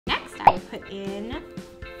I will put in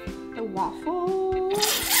the waffle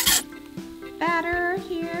batter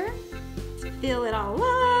here. Fill it all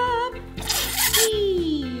up.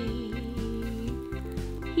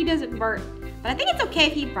 He doesn't burn, but I think it's okay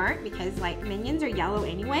if he burnt because like Minions are yellow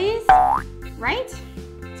anyways, right?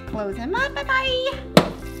 Let's close him up. Bye-bye.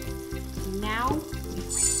 Now,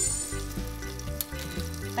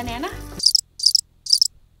 banana.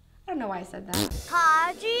 I don't know why I said that.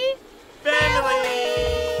 Kaji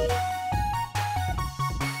family.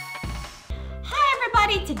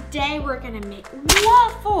 Today we're gonna make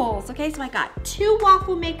waffles. Okay, so I got 2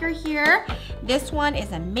 waffle maker here. This one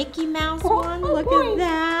is a Mickey Mouse one. Look at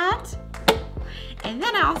that. And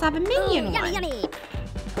then I also have a Minion one. Yummy.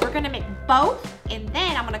 We're gonna make both, and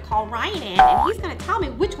then I'm gonna call Ryan in, and he's gonna tell me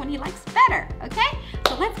which one he likes better. Okay,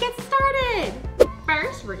 so let's get started.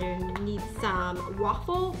 First, we're gonna need some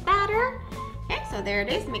waffle batter. Okay, so there it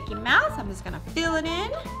is, Mickey Mouse. I'm just gonna fill it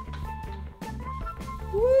in.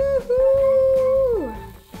 Woohoo!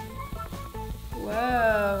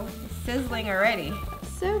 Whoa, it's sizzling already.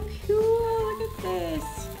 So cool, look at this.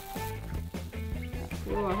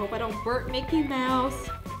 Oh, I hope I don't burn Mickey Mouse.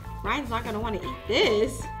 Ryan's not gonna wanna eat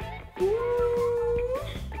this. Ooh.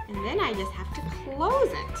 And then I just have to close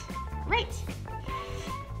it. Right.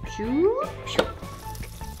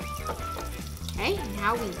 Okay,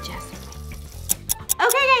 now we just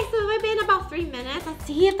okay guys, so it's been about 3 minutes. Let's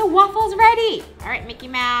see if the waffle's ready. All right, Mickey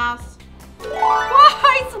Mouse.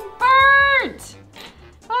 Whoa, it's burnt.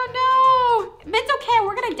 Oh no. It's okay,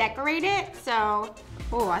 we're gonna decorate it. So,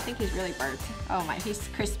 oh, I think he's really burnt. Oh my, he's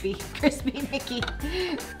crispy Mickey.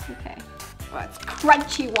 Okay, oh, it's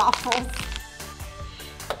crunchy waffles.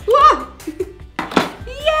 Whoa.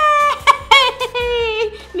 Yay!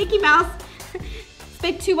 Mickey Mouse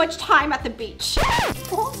spent too much time at the beach.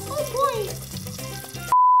 Oh boy.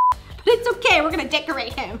 But it's okay, we're gonna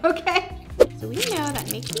decorate him, okay? So we know that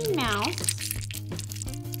Mickey Mouse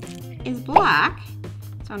is black.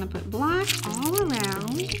 So I'm gonna put black all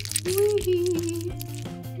around. Wee.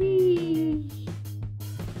 Wee.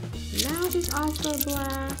 Mouth is also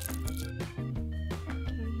black.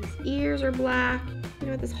 Okay, his ears are black. You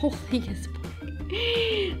know what, this whole thing is black.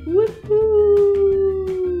 Woohoo!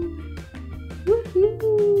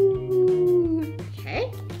 Woohoo! Okay.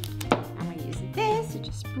 To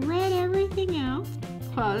just spread everything out.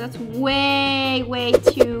 Oh, that's way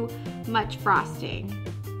too much frosting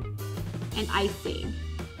and icing.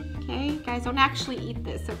 Okay, guys, don't actually eat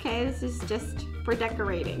this, okay? This is just for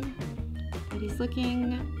decorating. But he's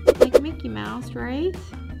looking like Mickey Mouse, right?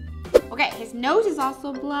 Okay, his nose is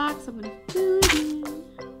also black, so I'm gonna fill it in.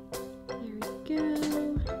 There we go.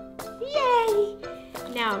 Yay!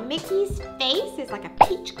 Now, Mickey's face is like a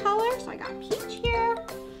peach color, so I got peach here.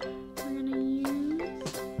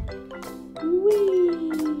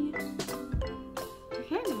 Wee.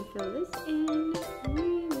 Okay, I'm gonna fill this in.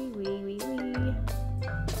 Wee.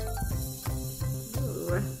 Ooh.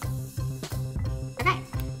 Okay,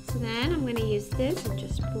 so then I'm gonna use this and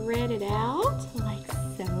just spread it out like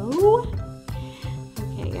so.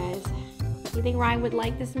 Okay, guys, you think Ryan would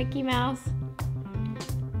like this Mickey Mouse?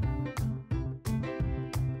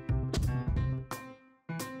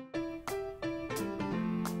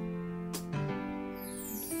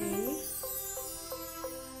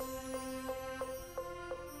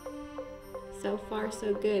 So far,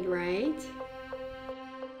 so good, right?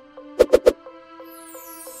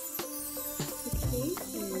 Okay,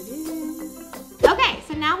 there it is. Okay,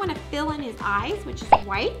 so now I'm gonna fill in his eyes, which is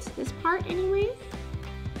white, this part anyways.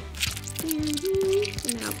 There it is.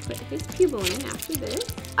 And then I'll put his pupil in after this.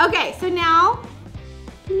 Okay, so now,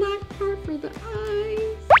 black part for the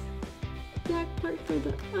eyes. Black part for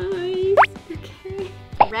the eyes, okay.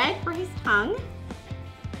 Red for his tongue.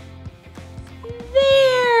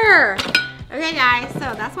 There! Okay guys, so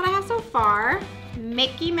that's what I have so far.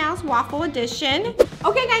 Mickey Mouse Waffle Edition.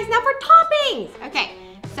 Okay guys, now for toppings. Okay,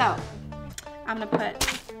 so I'm gonna put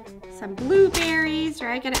some blueberries,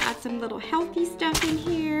 right? Gotta add some little healthy stuff in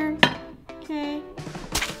here. Okay.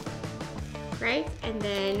 Right, and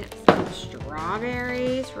then some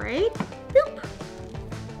strawberries, right? Boop.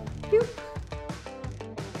 Boop.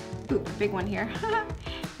 Boop, big one here.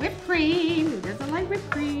 Whipped cream, who doesn't like whipped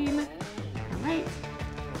cream? All right.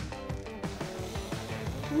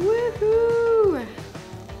 Woohoo!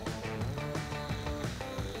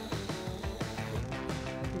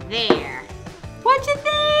 There. What'd you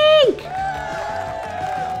think?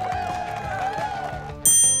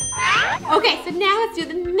 Okay, so now let's do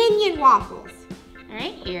the Minion waffles. All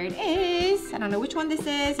right, here it is. I don't know which one this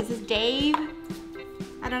is. This is Dave.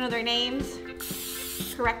 I don't know their names.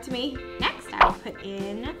 Correct me. Next, I'll put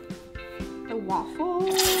in the waffle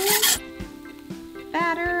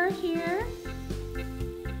batter here.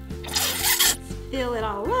 Let's fill it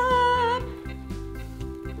all up.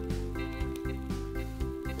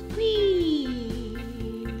 Whee!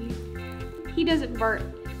 He doesn't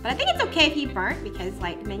burn, but I think it's okay if he burnt because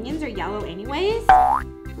like Minions are yellow anyways,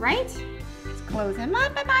 right? Let's close him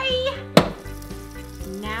up, bye-bye.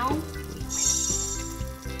 Now,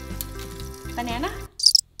 banana.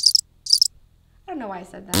 I don't know why I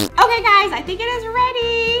said that. Okay guys, I think it is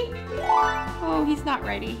ready. Oh, he's not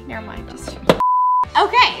ready. Never mind, just.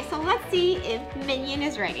 Okay, so let's see if Minion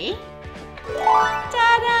is ready.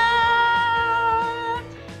 Ta-da!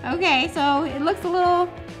 Okay, so it looks a little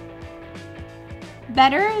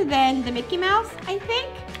better than the Mickey Mouse, I think.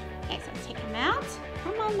 Okay, so let's take him out.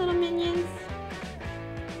 Come on, little Minions.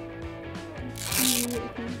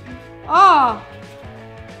 Oh!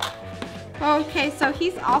 Okay, so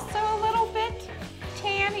he's also a little bit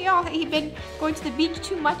tan. He's been going to the beach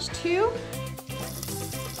too much too.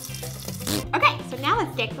 Okay, so now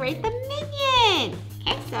let's decorate the Minion.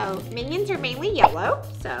 Okay, so Minions are mainly yellow,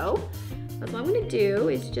 so what I'm gonna do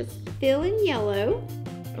is just fill in yellow.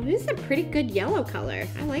 Oh, this is a pretty good yellow color.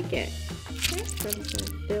 I like it. Okay, so I'm just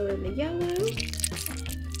gonna fill in the yellow.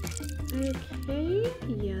 Okay,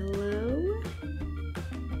 yellow.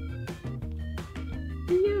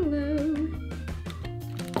 Yellow.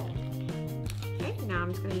 Okay, now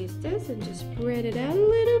I'm just gonna use this and just spread it out a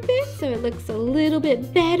little bit so it looks a little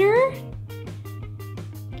bit better.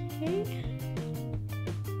 Okay.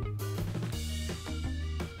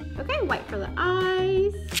 Okay, white for the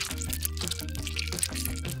eyes.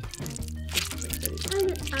 White for the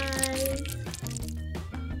other eyes.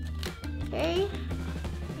 Okay.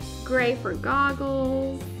 Gray for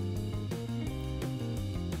goggles.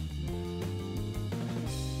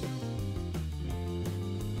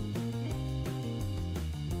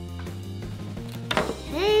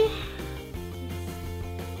 Okay.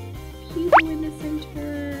 People in the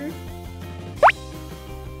center.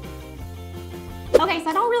 Okay, so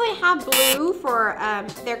I don't really have blue for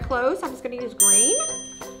their clothes, so I'm just gonna use green.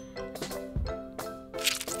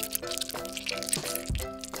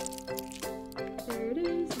 There it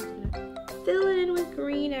is. I'm gonna fill it in with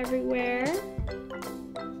green everywhere.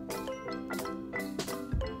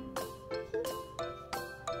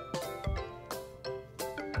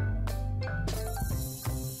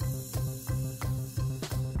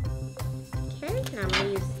 Okay, now I'm gonna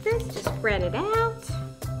use this to spread it out.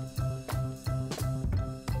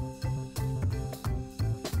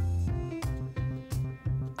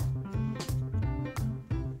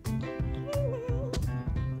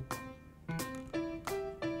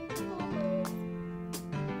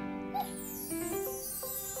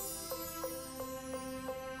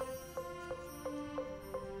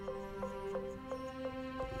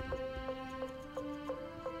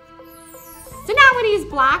 So now I'm going to use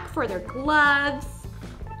black for their gloves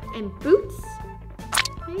and boots.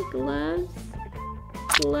 Okay, gloves,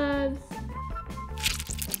 gloves,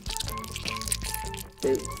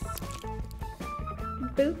 boots,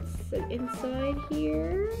 boots inside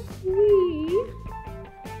here. Wee.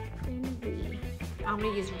 And wee. I'm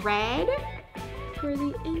going to use red for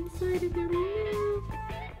the inside of their mouth.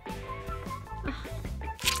 Oh,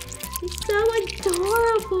 he's so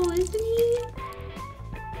adorable, isn't he?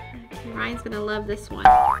 Ryan's gonna love this one.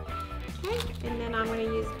 Okay, and then I'm gonna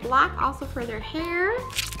use black also for their hair.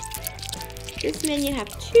 This Minion have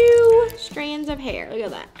 2 strands of hair. Look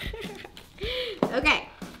at that. Okay.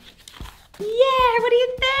 Yeah, what do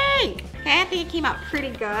you think? Okay, I think it came out pretty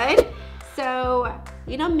good. So,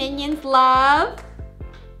 you know Minions love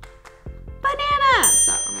banana.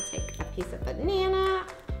 So I'm gonna take a piece of banana.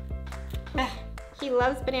 He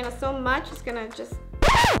loves banana so much, he's gonna just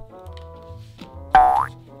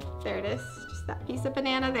there it is, just that piece of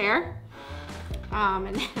banana there. And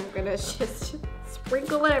then I'm gonna just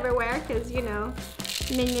sprinkle it everywhere because you know,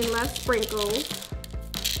 Minion loves sprinkles.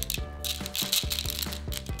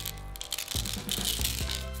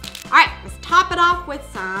 All right, let's top it off with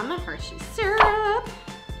some Hershey syrup.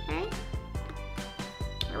 Okay.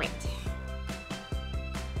 All right.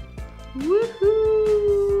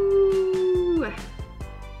 Woohoo!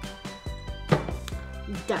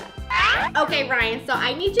 Done. Okay, Ryan, so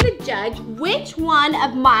I need you to judge which one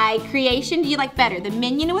of my creation do you like better? The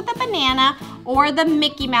Minion with the banana or the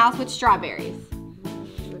Mickey Mouse with strawberries?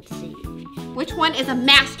 Let's see. Which one is a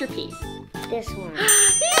masterpiece? This one.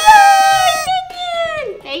 Yay,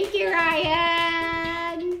 Minion! Thank you,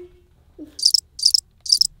 Ryan.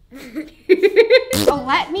 So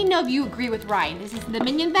let me know if you agree with Ryan. Is the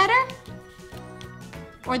Minion better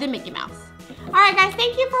or the Mickey Mouse? All right, guys,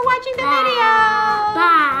 thank you for watching the video.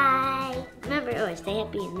 Bye. Remember, always stay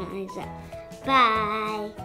happy and nice. Bye.